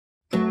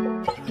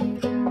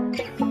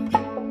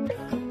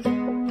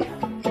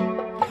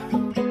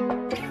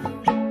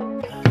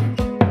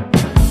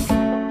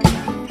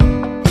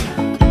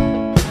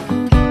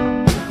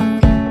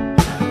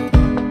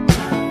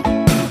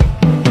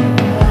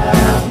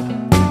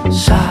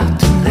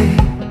Suddenly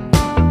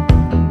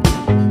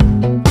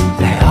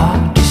they all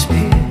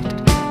disappeared.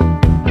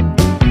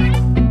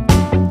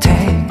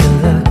 Take a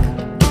look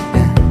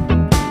and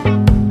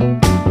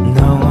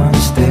no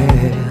one's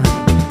there.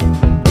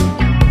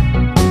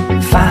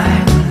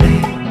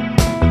 Finally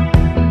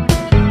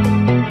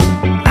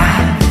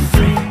I'm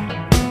free.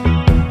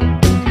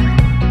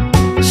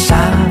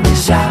 Sun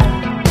is out,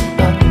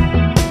 but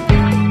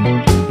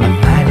my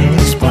mind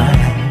is blank.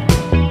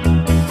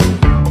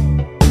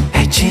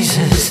 Hey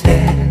Jesus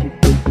there,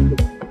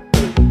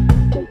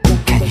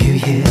 can you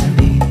hear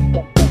me?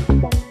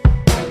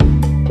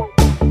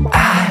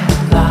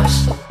 I'm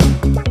lost,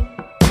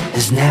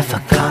 is never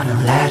gonna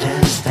let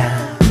us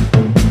down.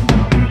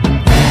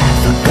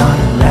 Never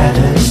gonna let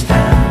us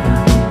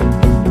down.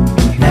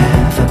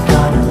 Never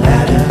gonna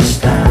let us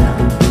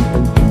down.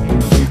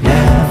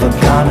 Never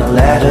gonna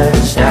let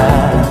us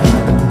down.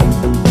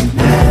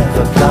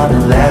 Never gonna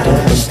let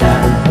us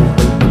down.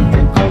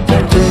 Do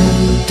do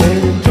do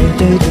do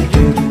do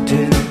do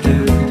do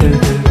do.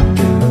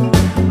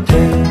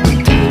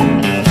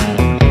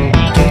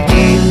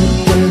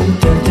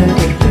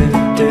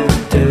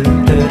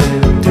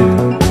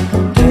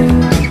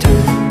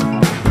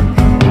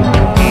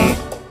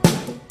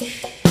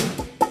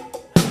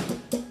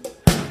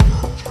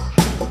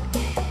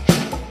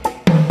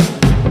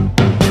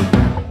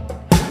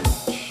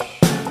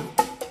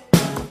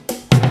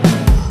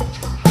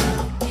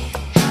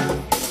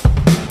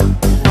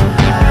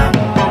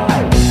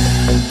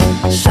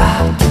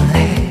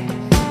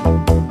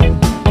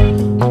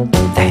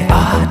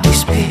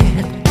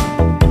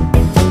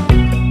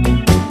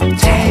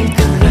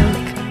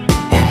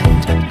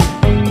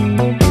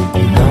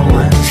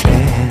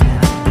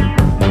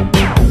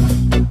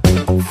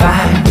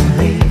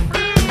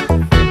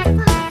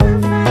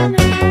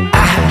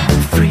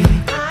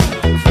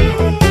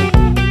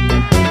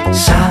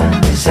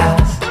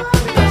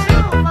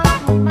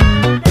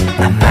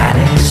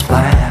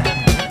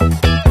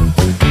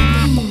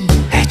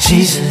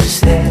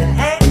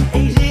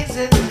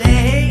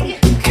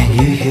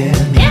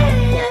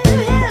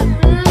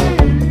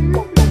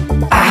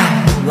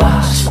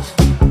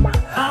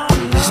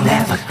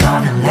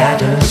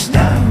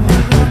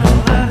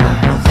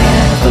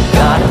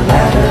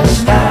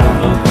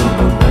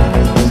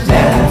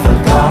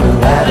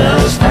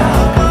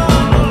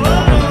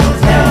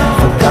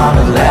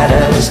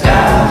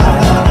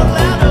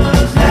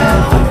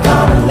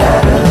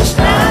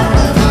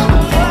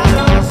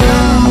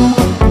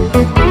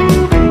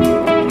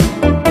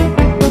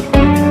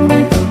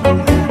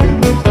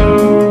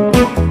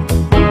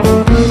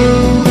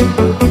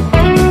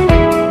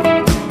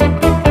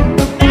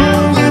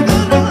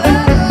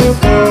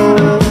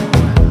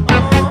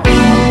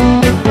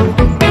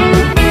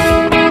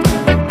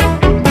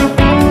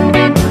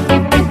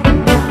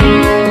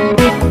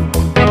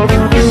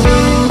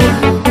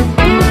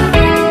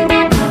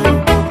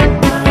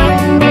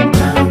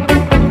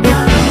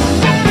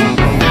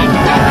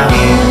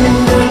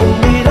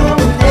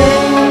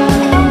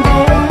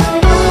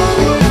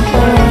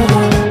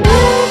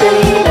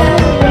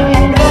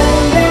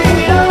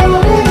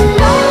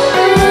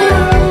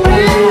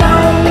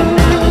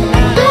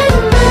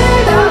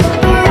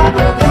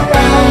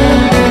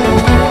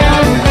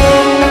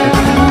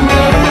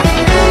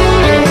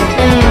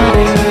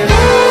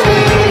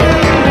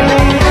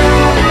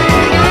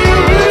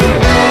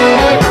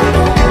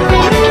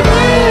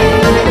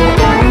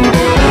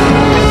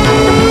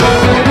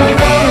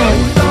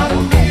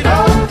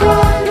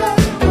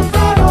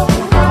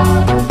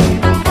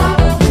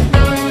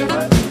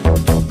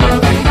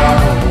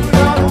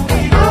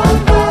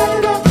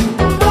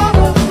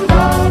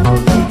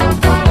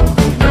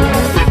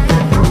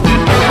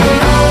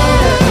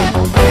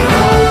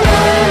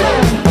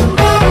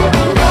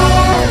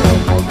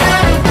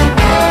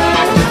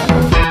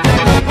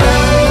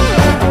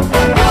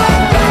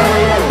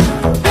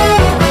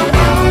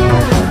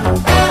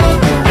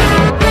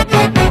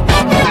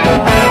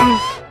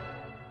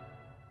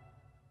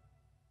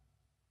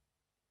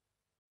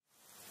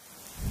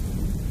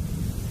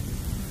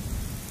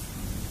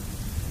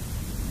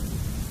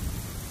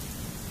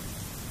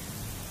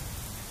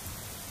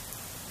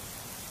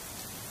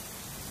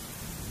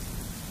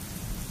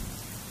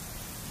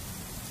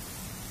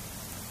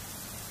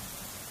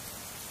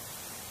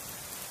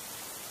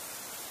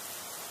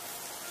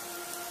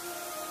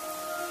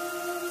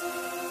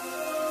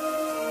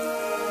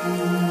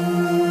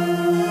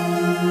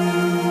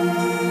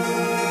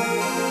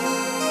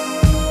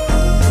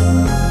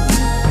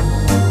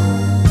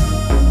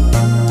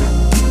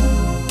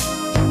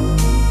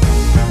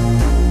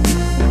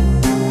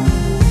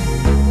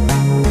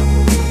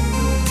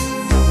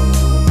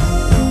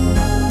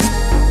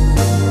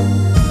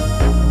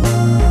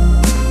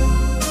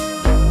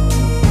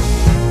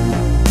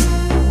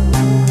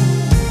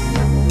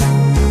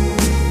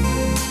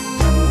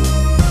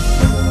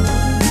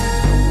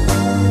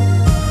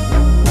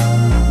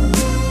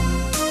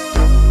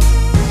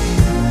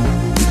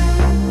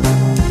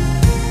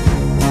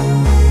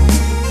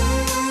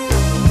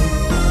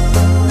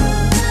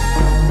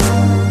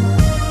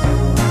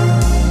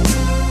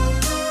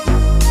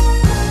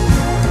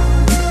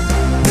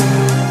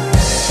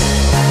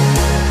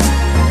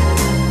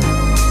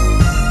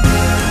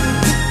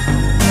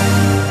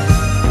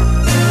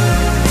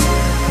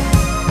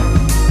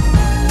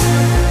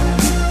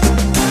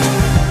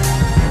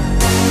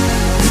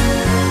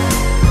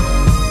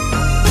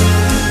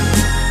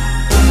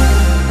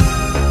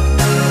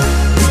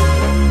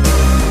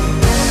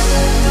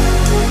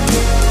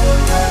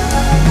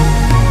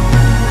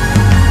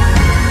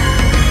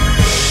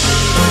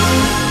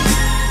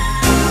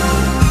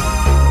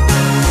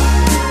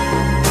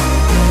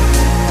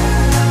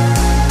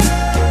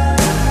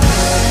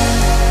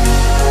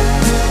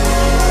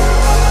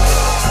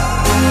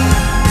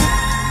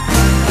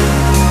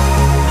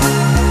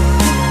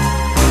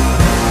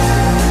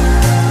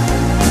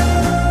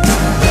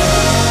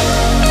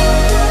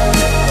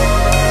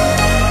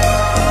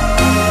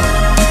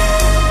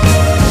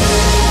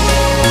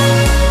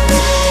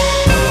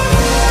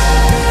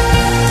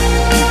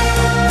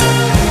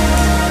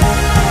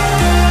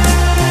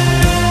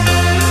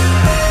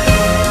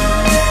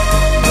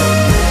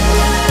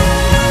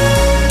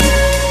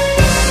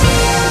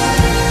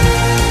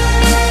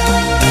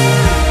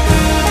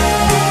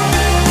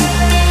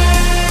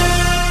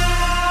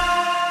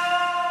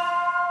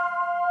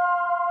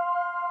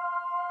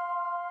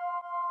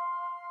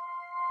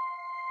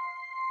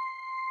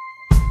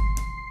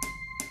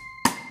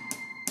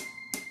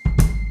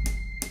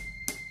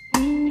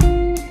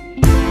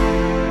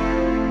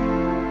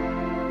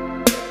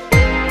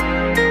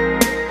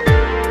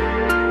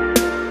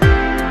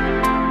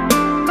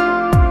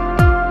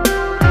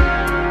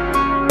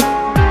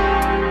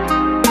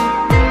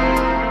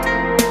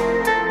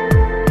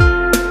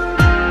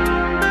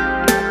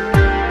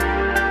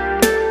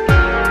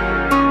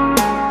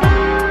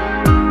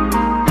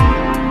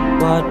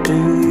 What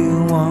do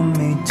you want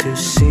me to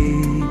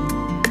see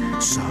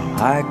so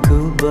I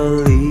could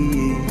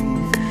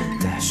believe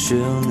that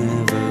she'll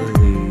never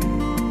leave?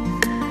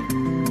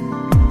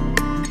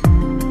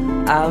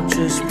 I'll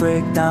just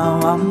break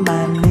down on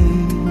my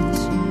knees,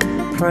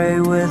 pray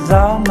with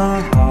all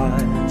my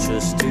heart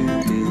just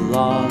to be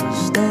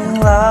lost in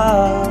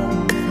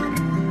love.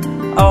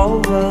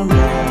 Over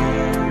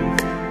love,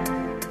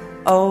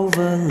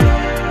 over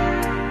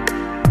love.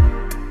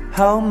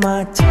 Hold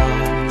my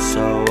tongue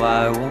so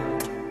I won't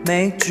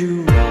make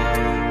you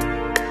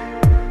wrong.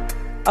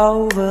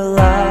 Over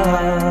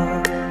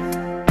love.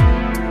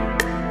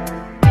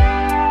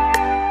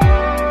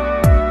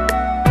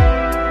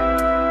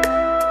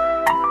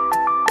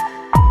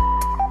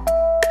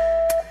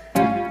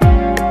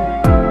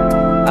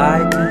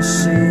 I can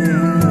see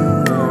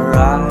in her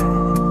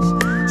eyes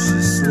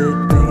she's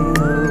slipping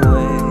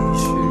away.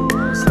 She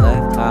was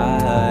left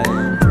high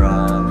and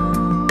dry.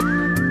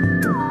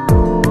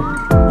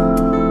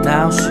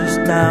 Now she's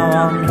down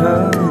on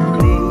her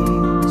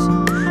knees.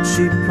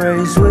 She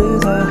prays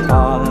with her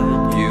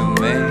heart. You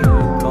made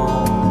her go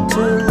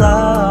to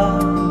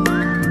love.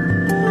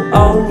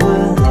 Over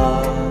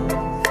love,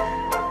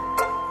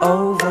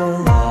 over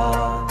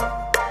love.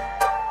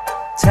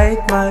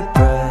 Take my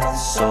breath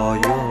so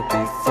you'll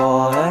be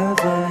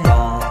forever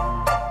young.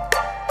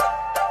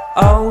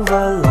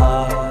 Over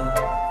love,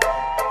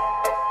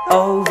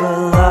 over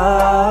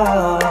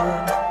love.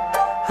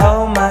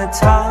 Hold my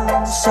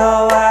tongue so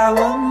I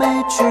won't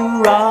make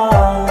you wrong.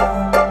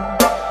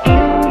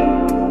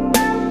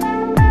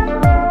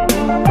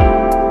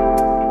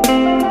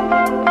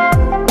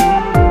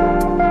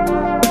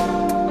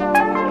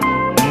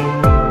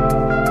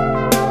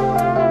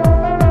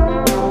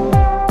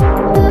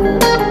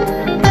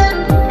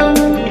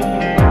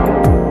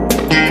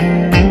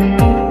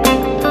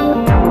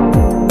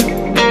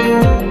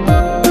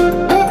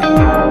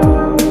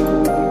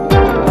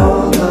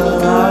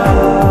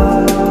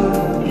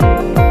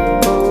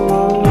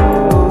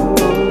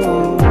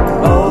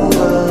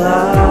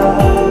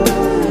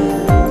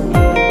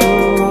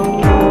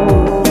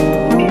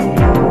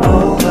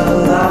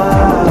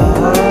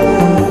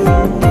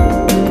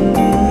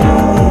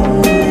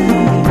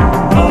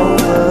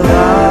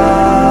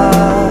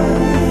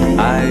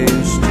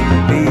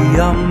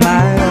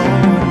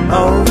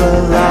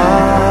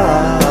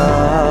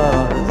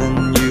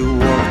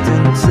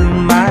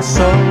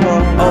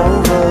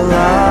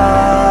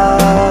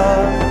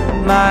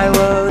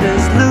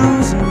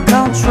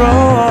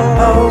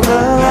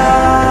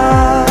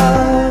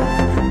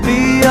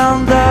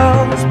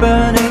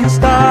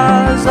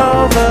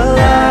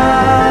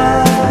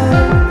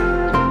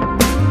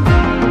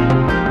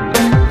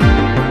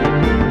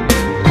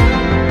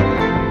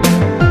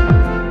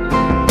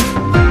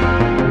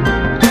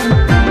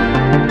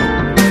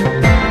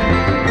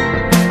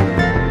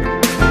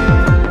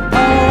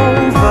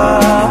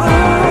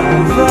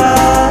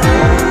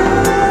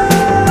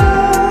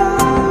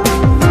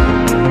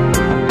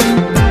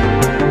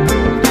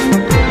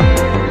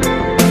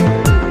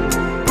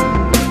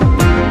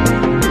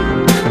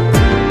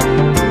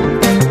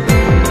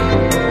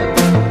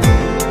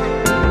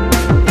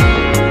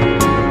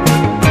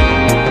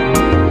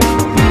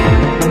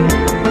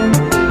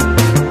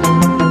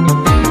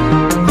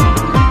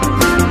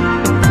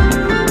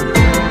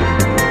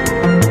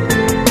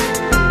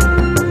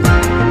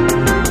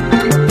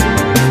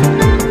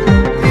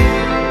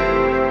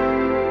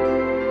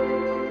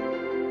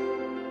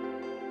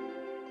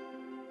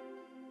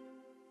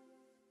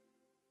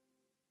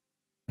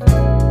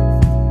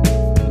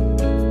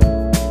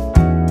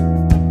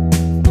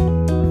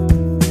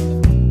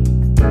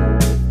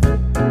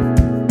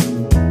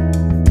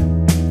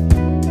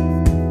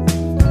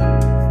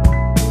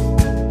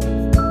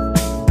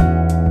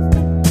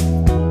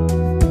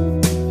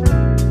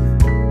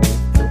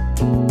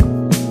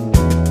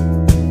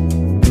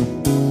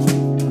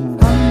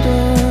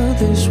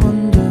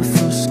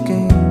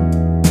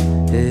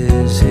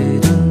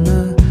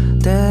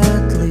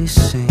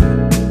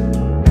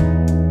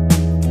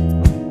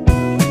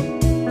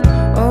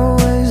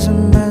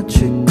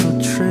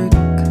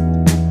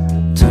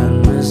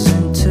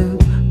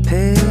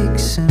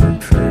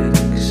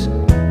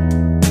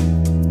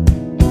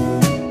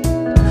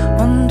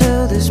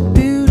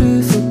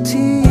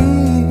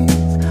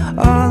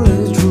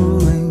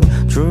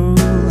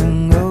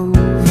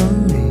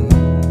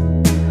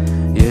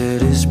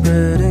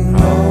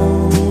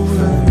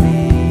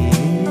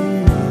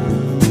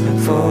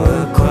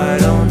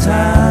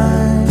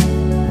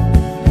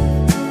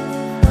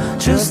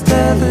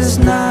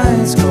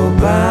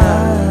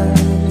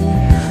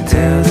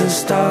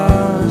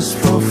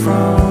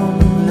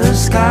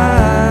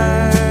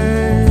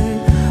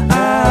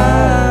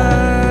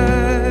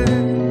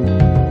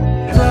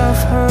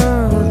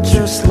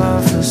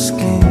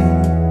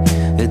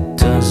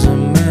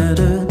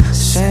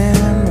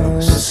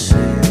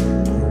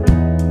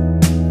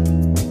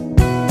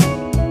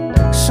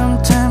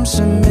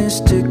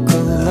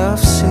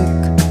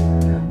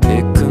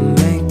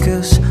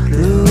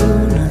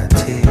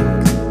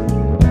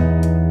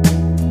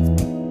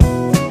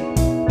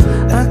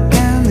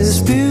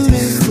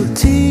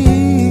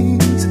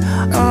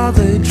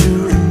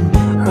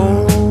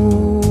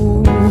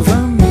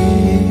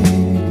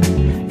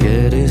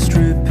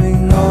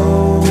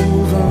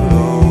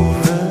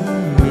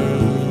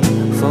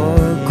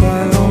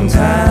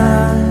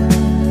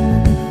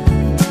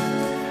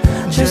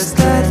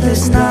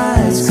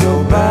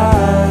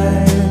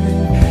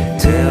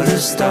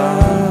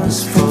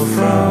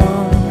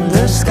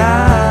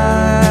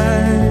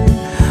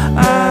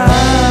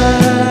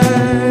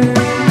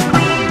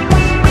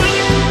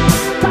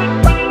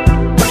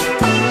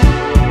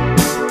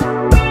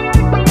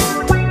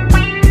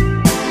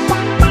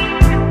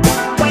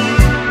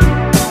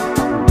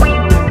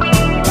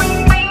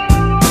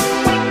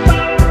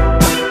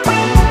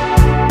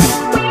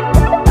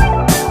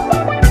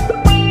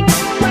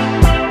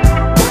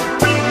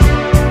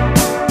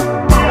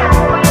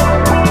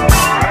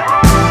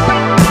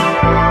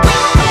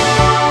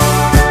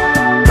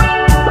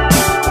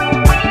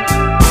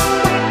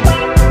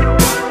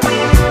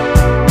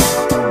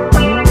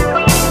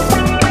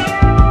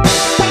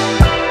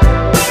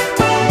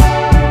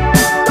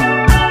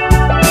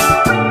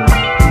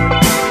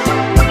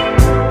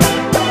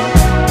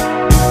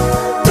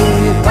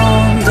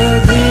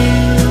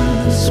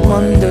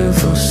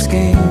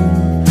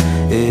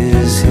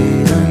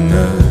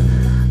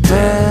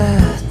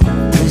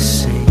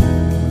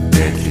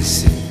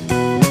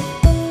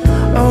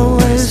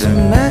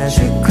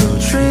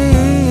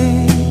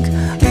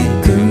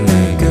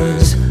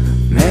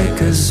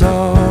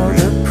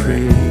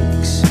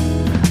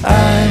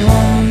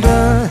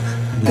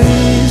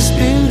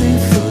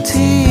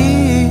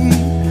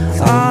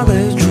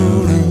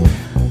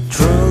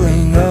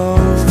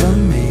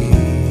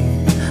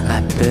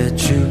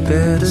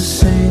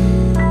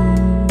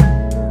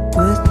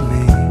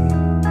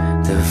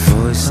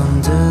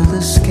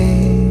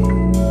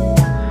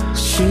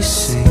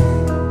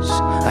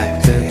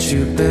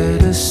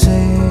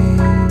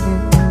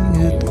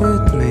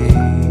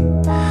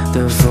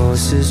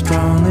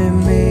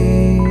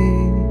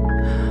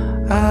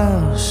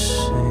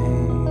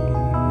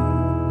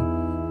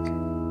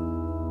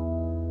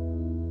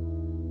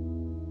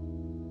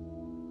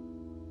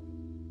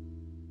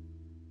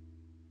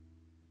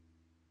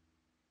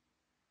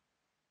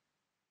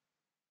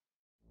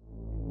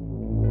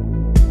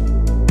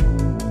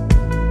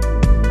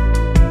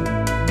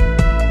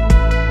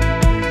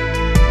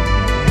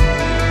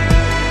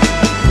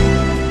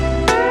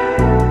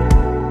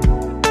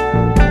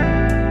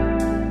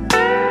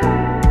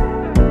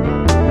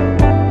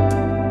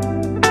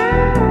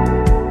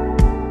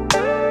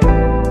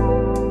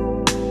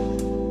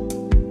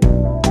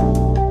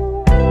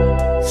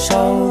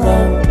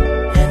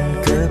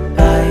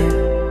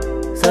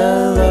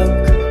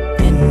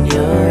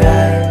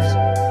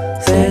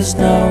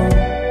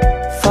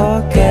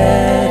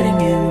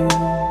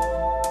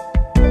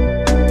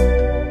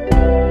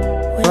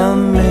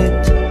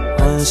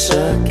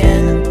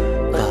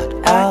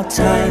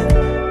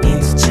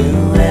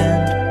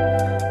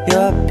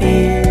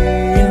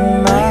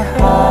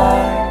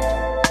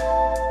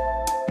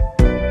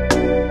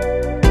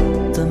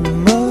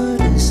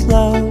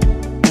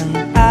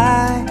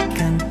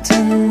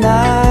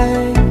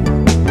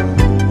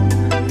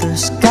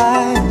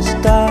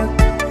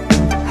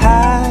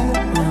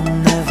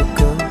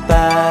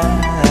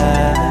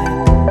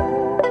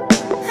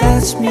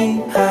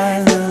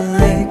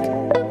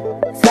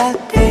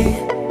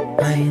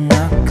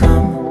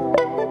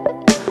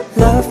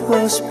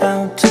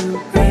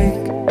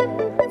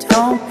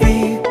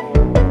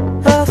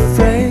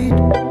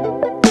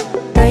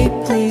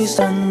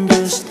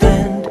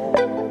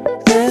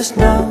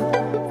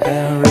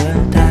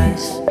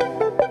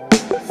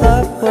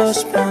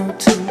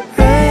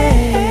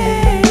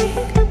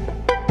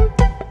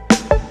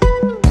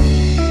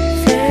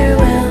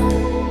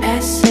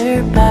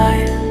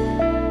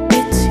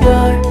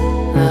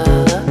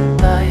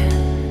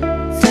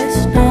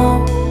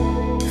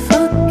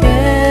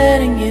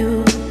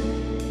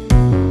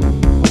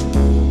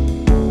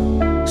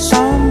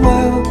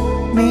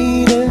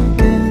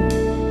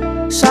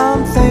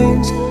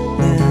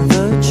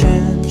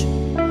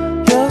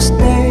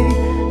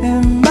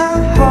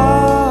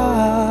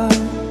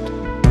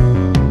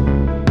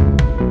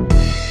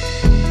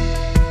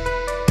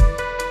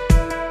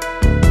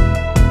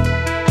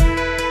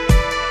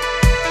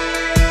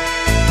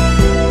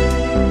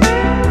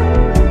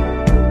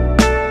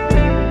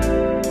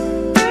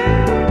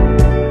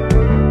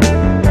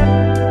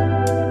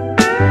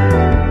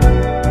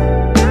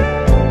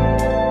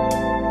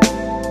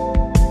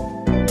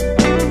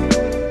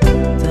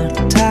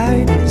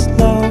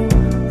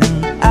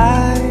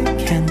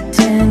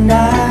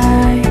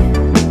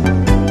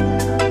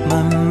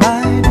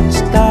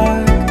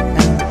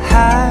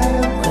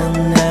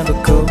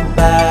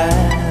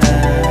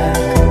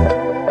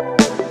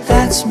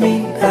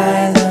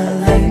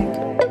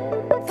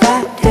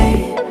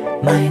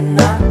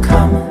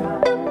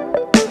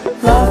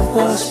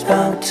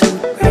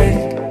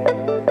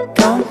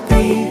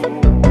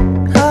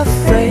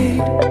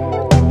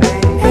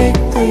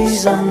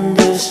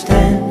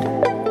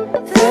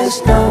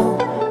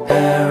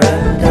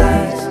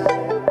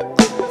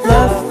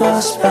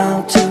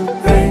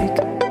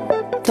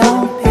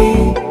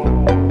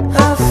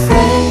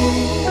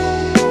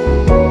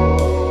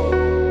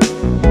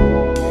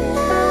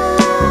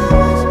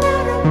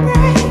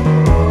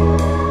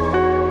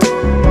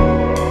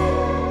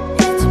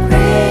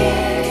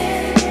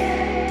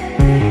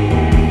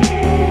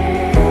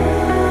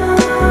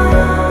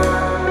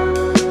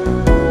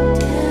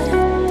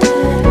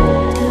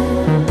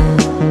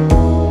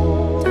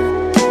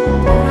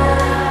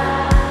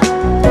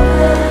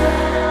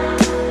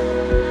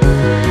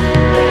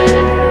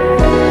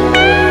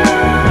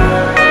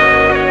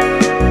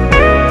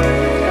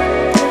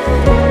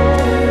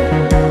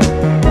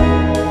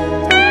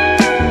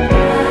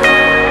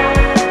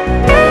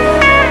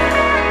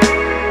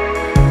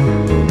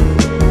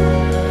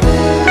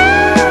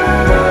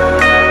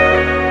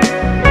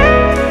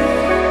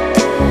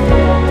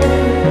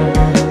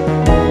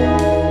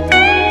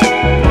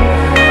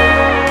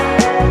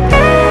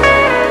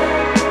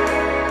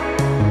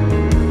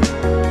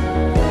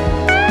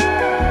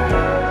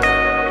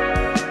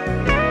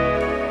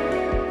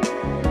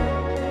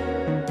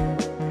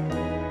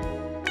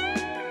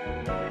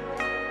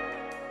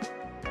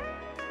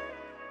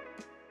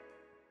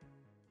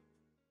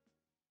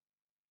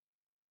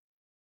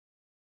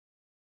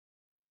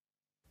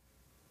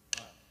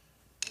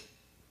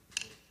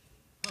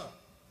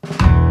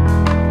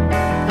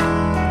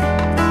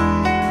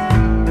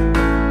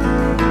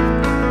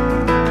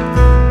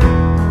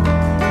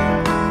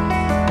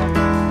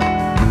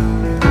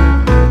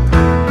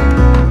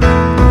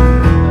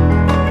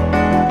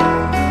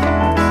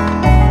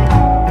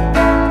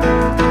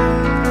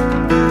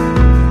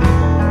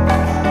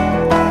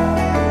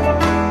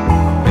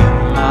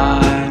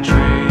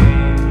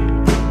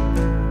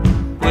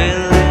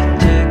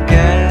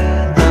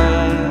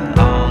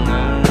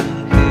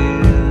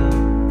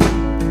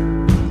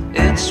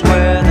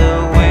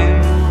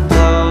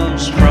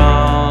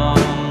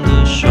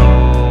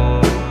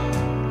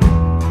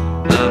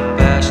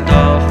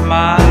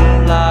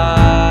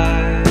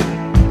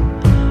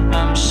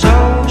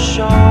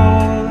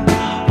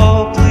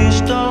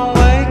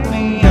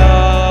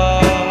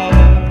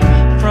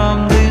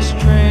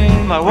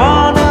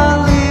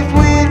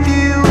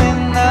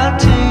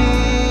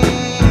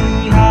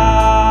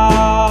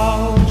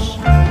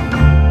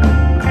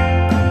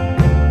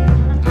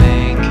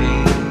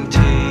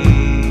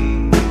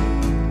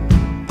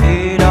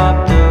 stop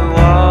the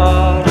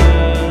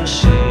water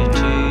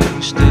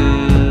sitting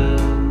still.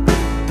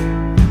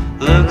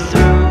 Look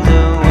through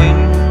the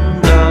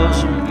windows,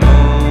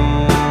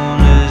 moon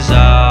is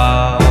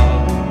out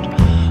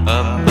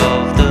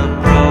above the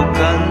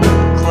broken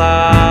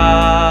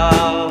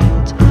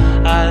clouds.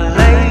 I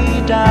lay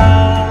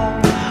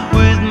down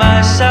with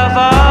myself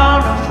on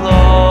the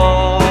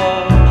floor.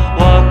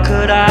 What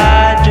could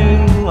I do?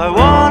 I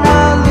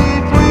wanna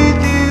live with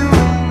you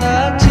in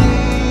the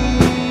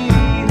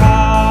tea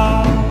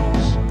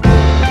house.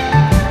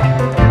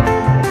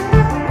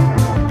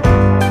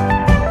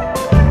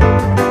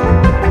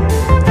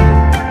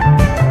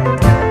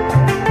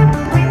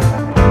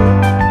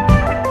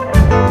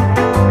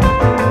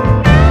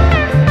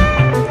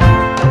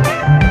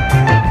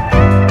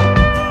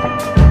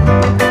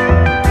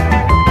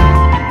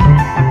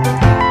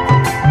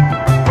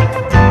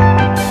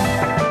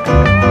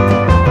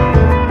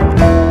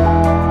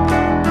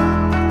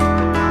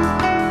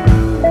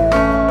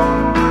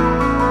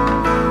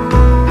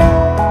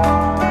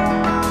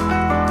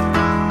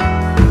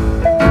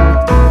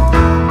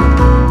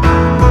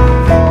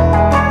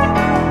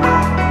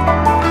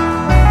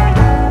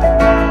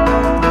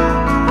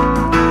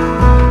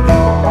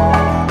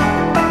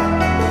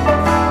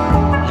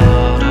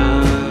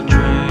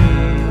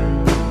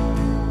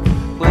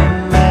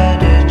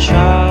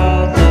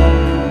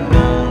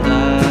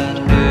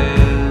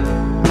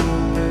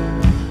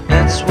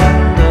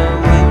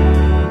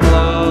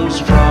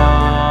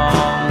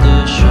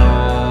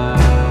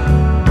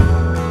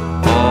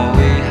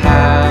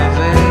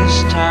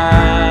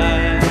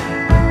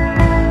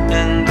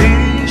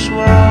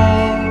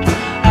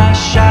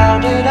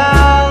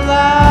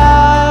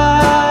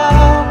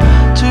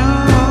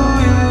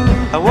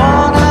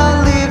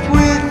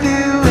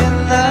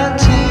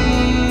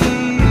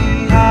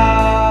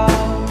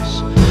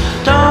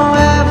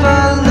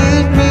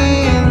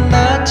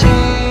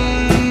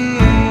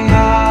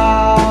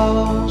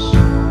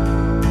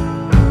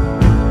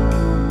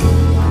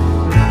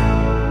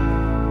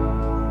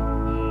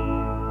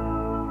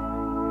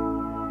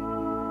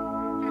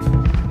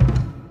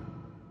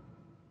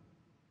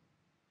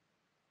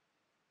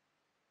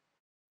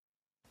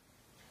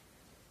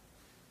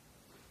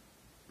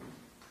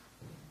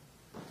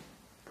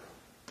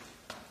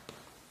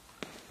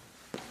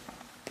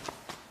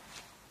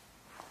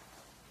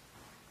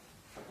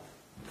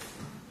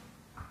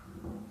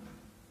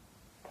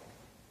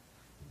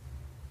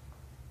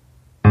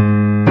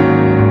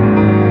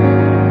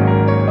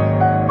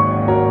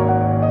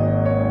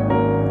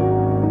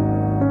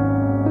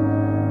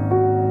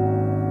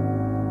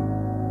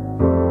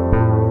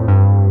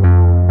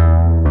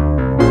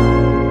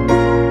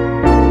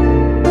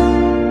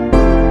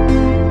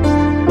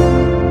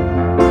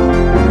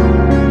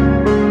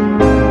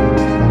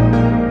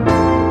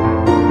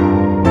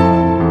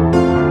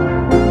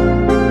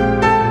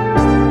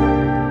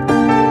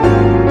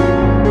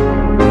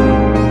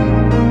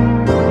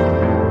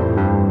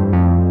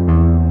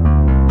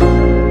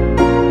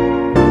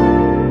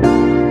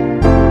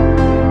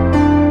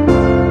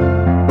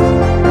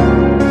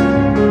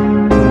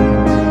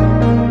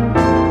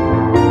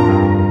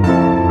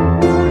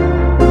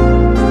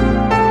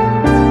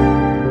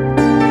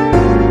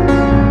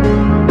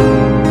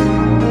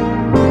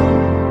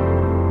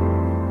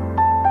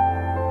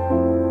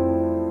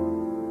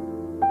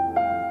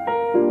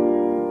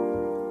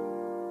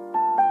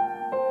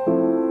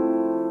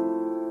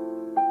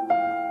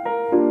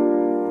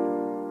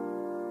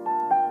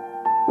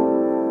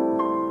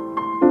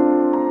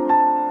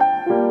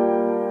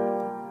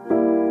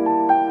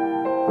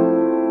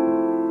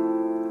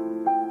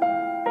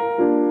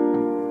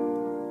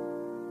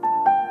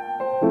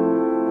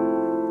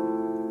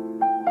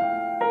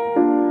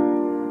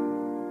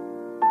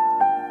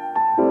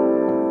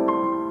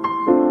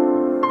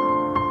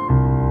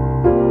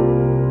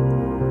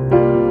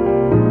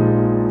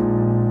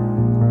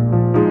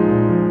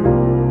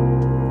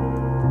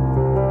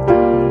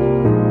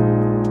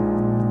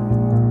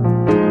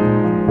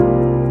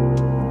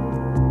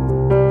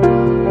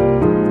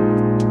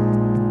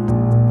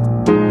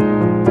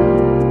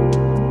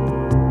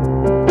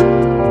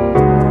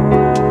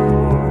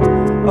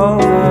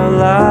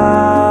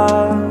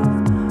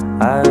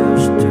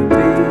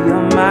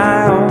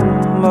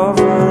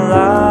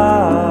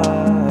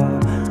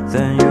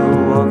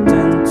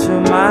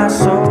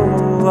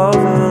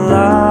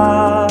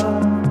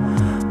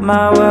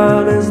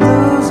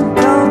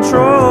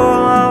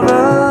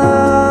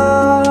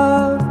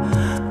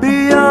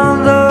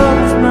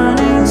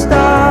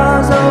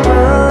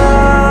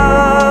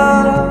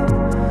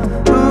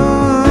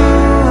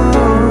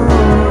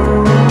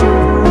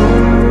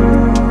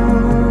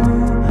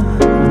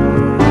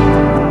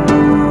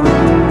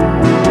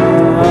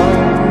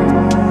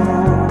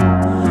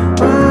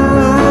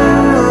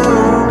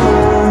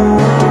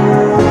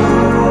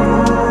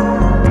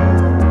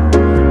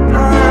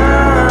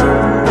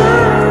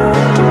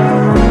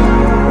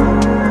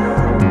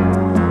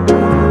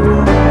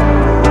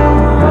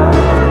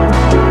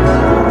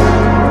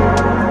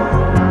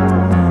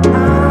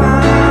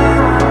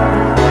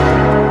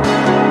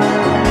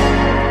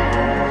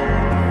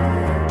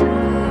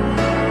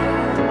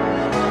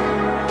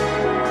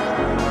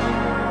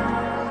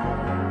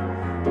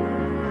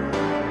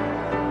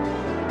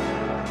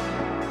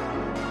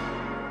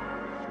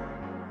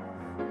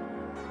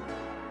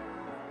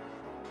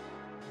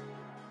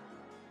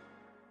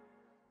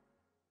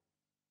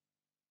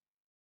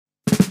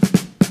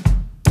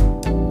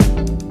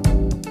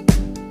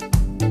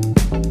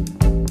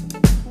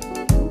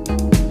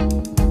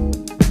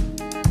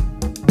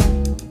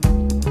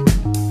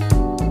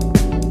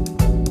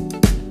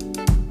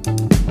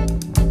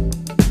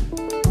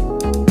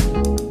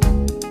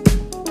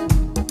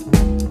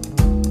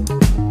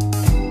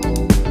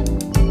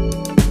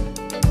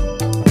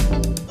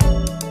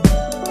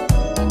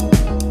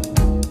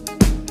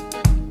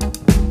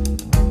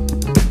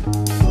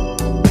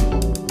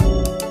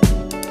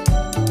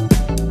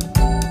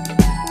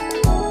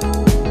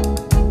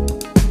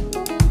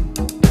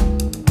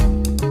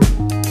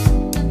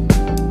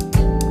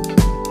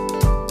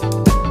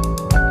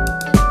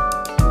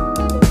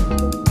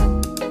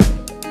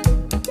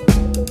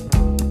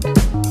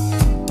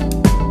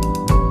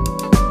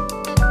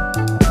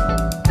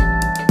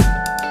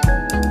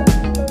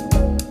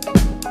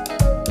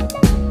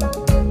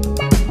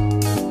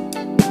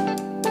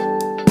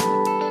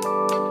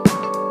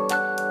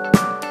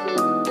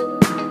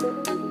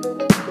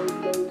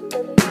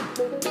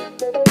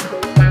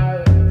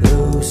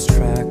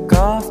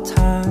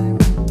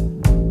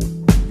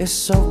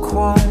 so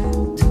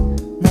quiet,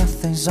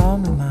 nothing's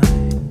on my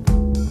mind.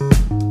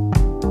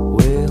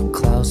 With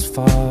clouds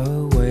far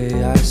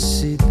away, I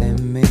see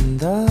them in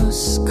the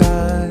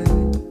sky.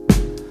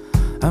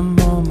 I'm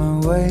on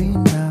my way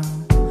now,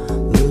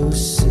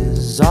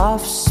 loses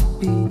off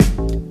speed.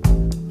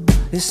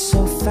 It's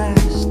so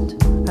fast,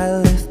 I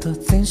left the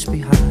things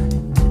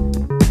behind.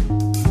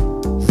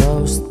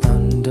 Those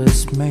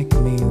thunders make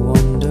me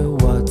wonder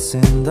what's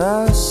in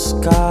the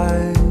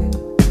sky.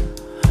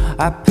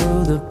 I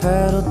pull the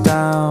pedal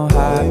down,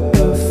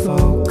 hyper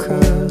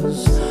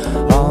focus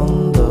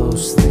on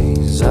those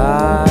things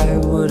I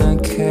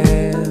wouldn't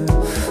care.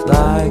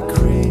 Like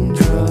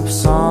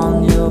raindrops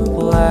on your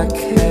black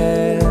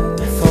hair,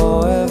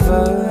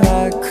 forever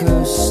I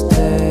could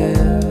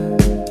stare.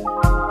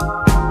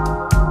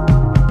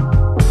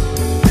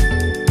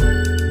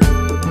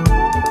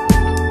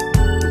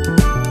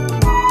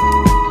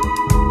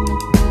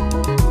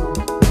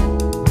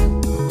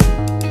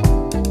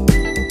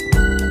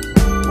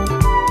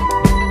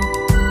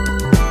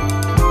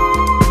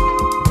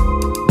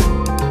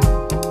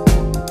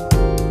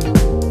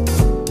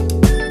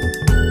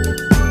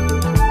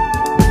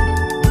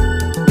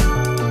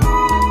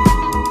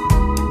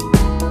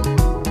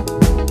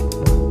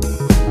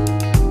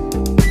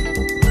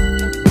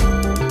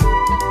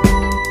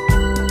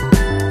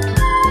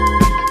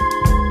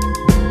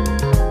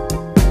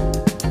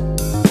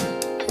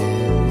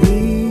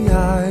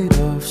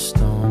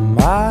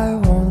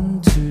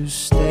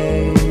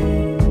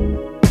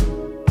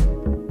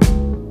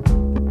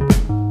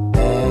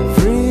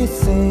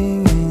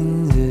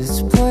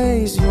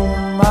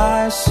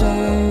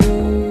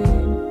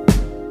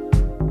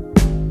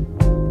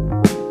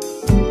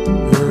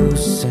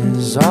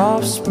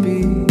 Of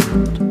speed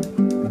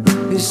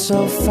is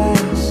so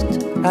fast,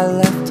 I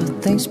left the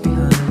things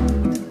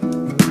behind.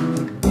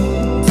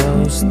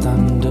 Those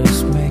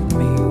thunders make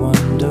me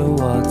wonder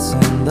what's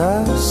in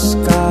the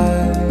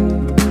sky.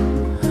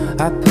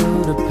 I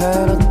put the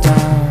pedal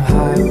down,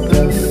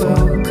 hyper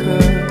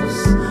focus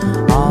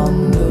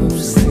on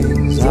those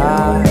things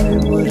I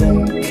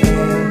wouldn't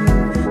care.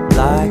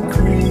 Like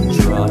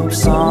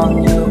raindrops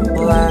on your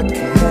black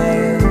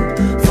hair,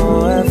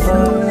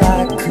 forever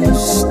I could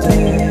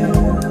stare.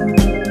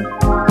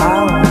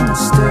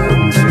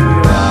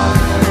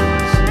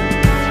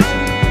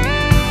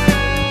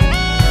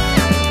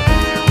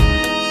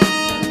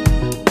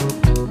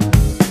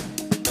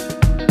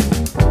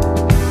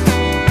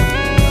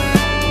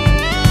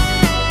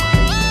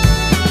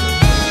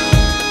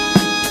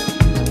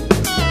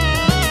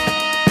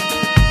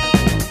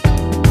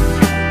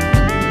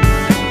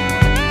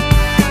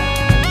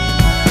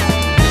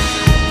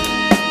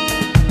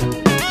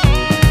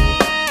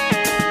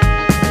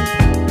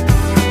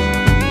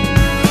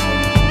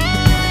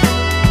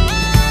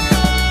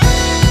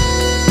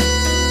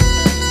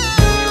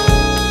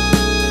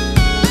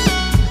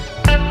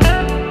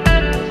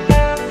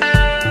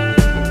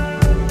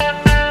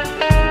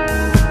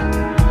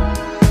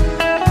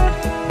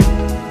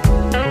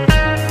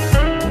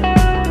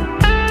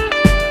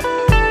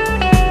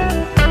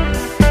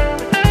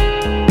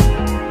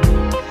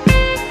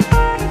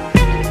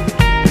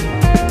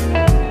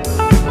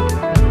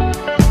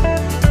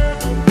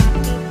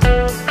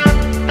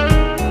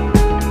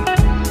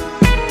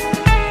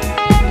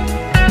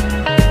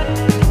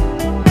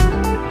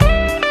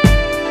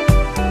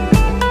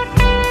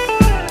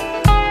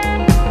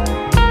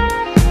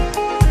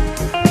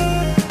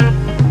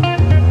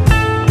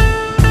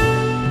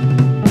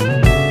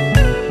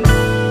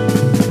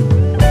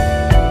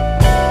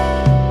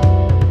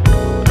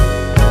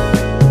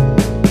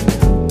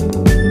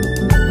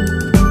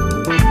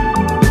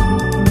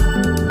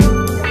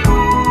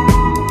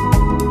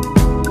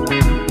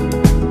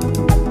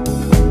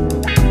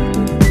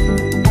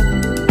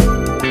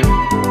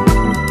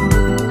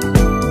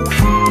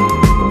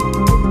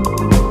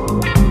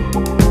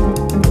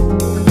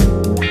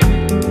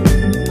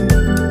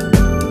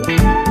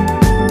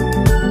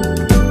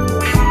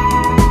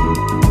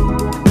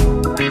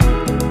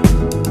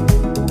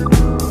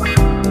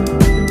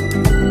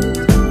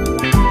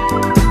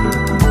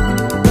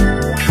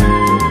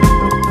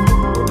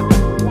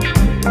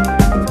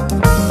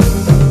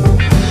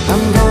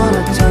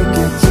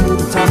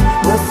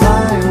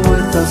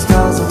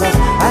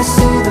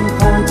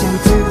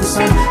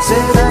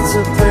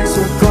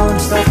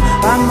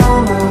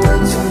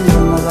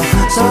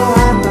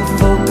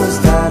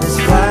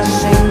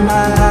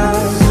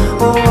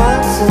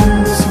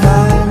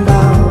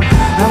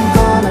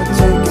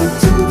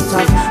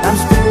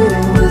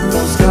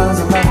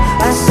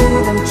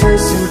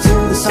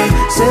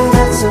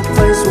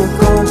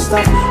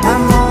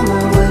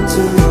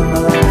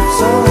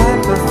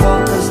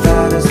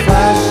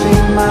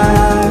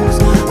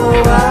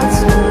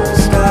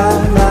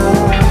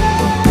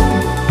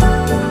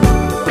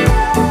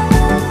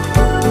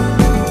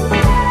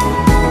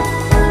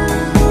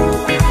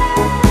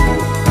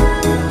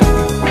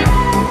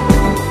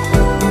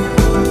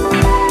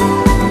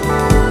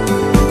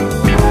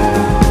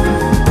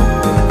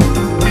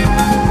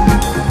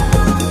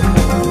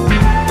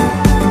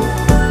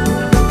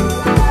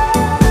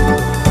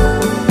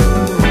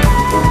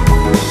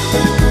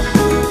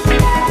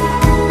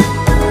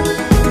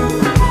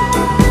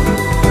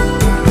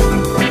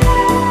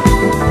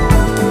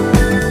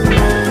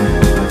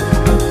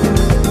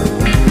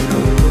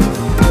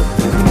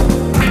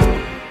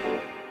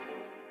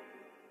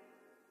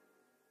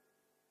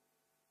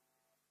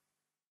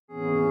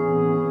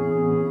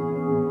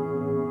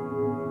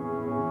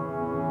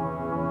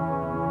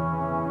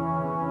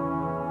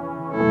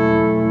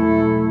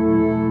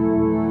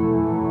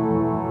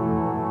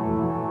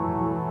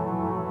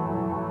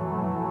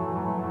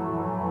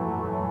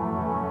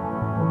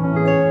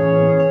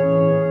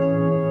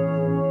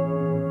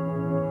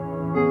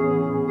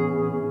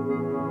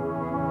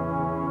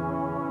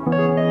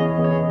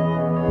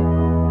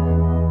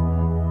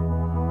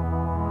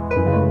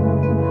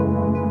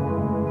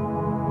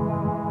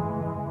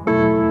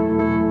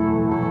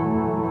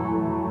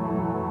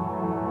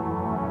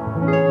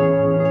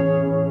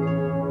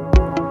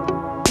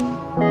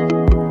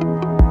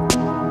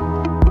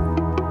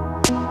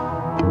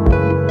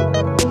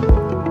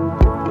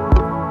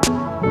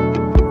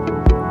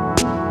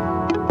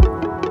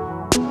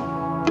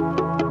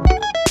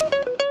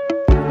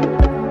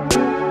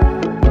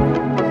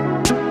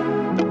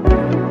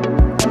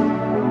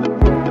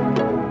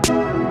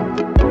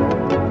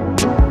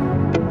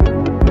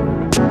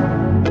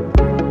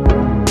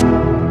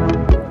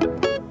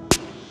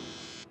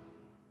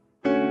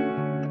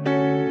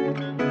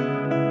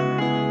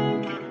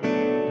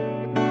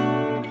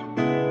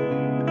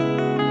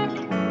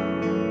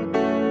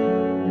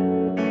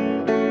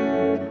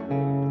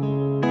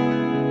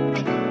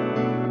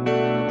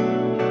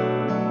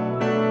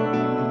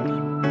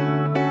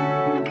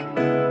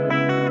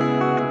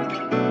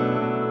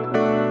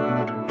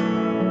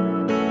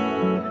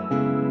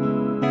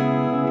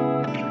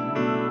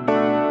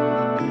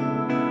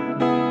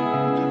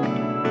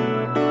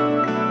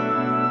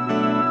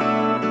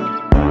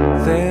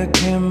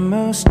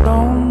 a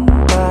storm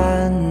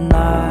that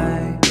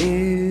night.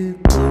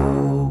 It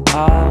blew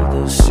out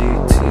the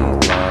city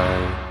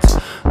lights.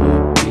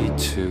 Would be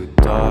too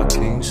dark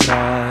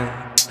inside.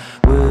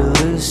 We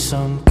lit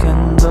some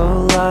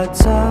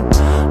candlelights up.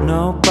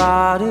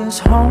 Nobody's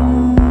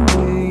home.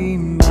 We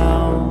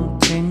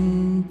melt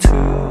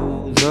into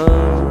the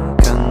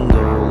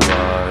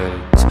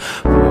candlelight.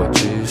 Poured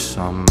you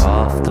some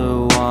of the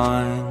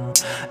wine,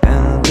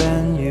 and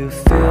then you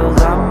filled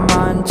up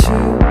mine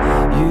too.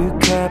 You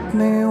kept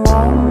me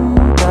warm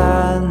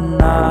that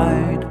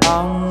night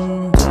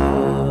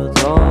under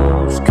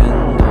those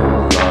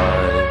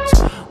candlelights.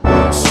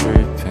 While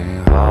stripping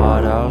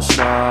hard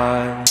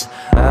outside,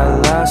 at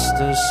last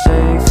a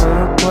safer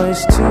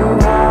place to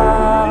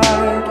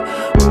hide.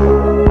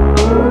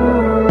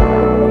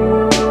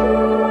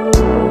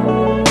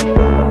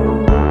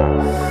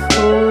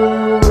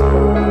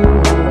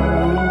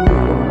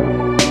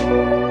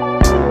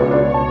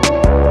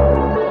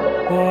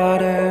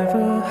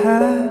 Whatever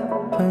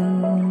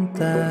happened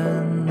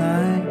that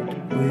night,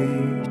 we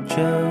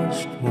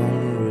just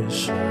won't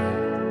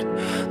recite.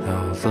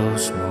 Now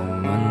those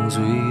moments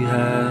we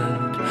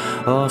had,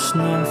 all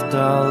snuffed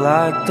out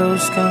like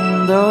those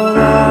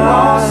candlelights.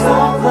 All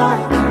snuffed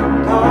like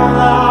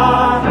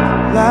candlelight.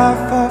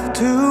 Laugh off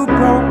two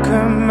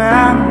broken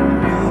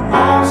memories.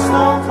 All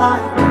snuffed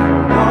like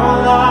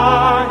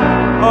candlelight.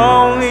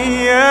 Only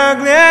a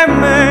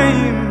glimmer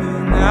in me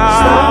now.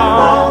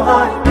 Snuffed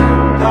like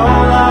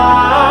candlelight.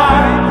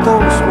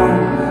 Those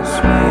moments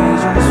we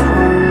just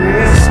won't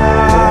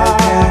recite.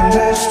 And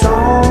the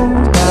storm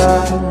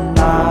that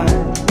night,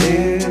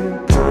 it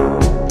blew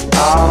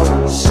out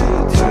the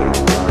city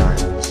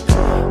lights.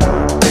 A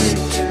bit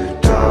too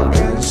dark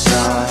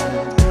inside.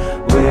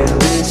 We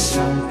lit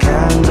some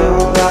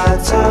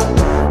candlelights up.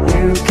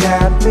 You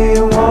kept me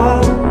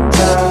warm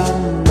that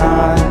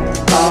night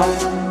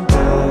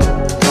under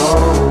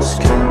those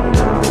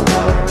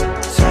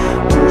candlelights.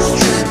 We're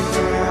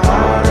stripping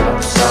hard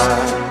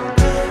outside.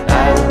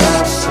 At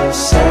last a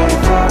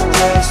safer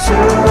place to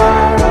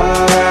hide.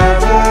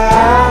 Whatever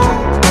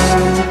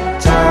happened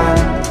that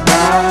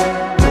night,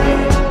 we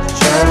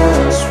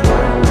just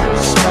won't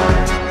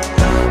recite.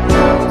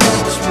 Love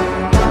those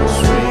moments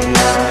we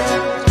had,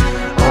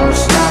 all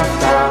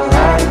snuffed out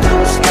like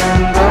those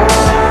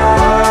candlelights.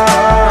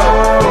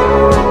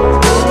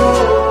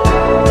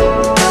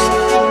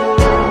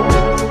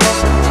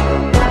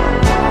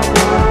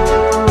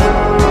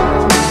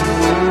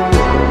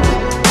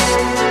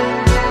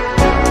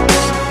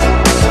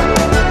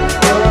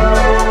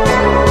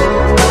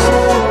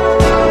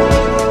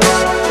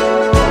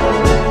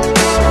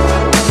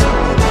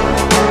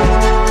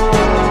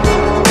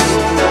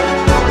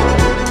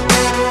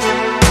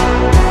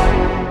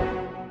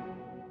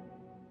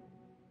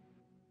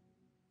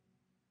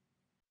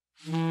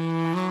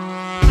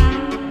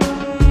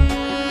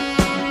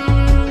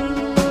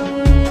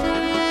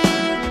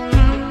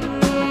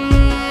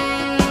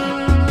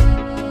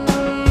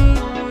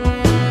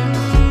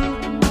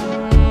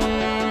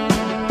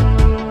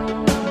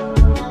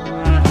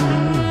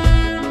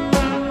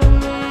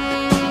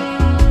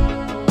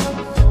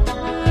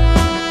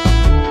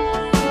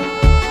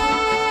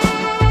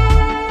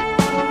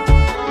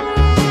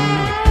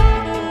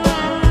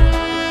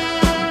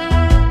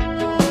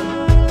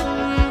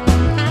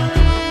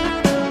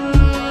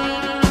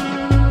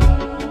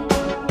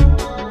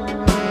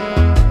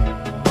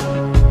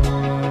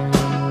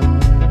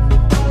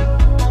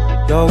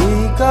有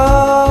一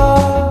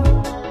个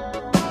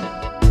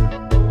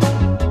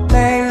美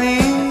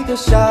丽的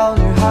小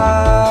女孩，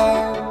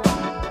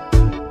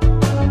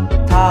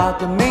她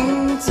的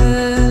名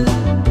字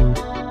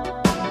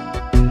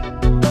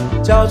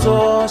叫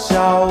做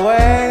小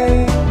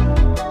薇。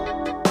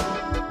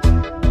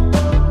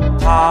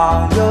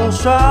她有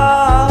双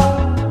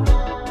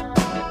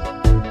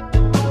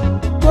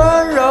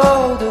温柔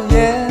的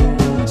眼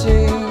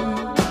睛，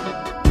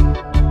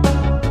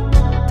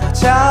她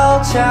悄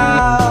悄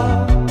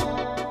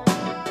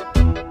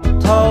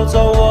偷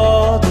走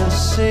我的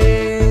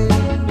心。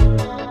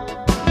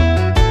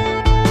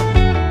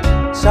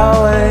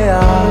小薇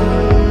啊，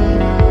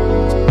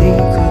你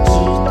可知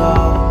道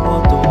我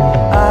多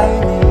爱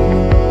你？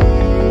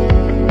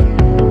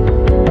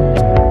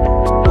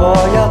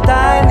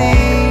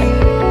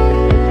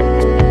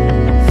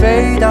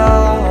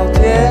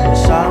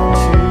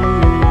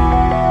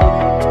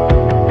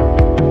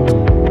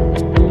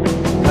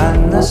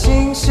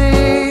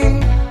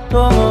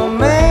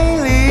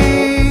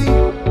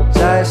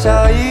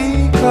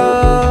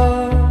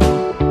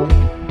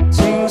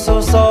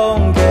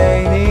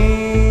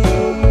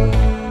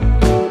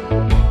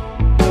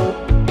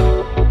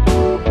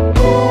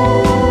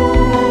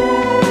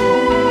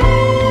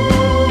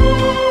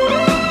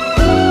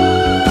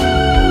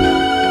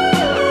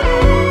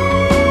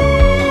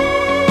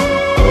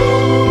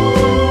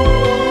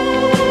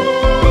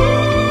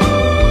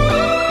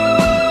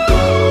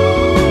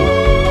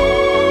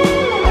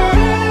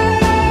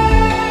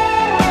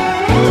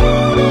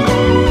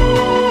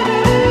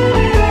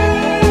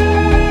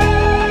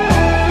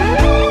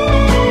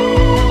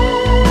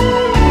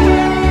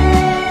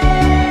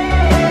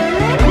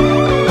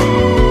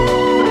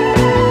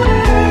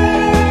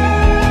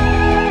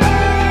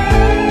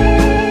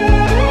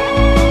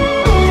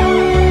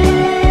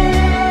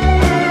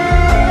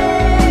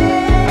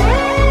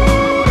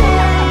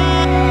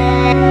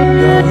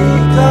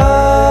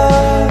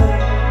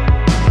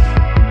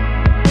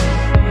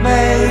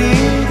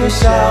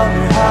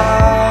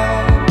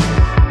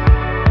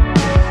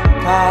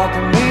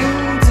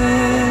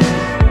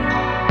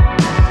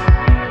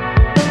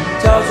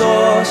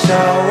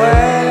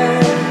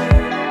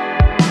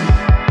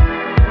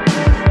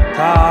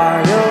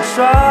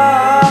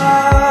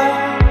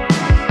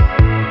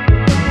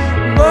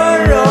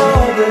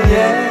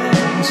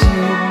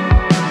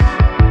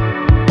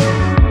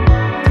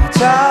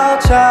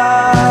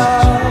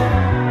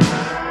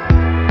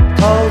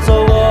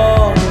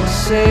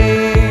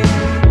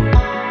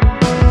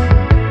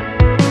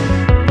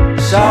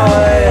 saw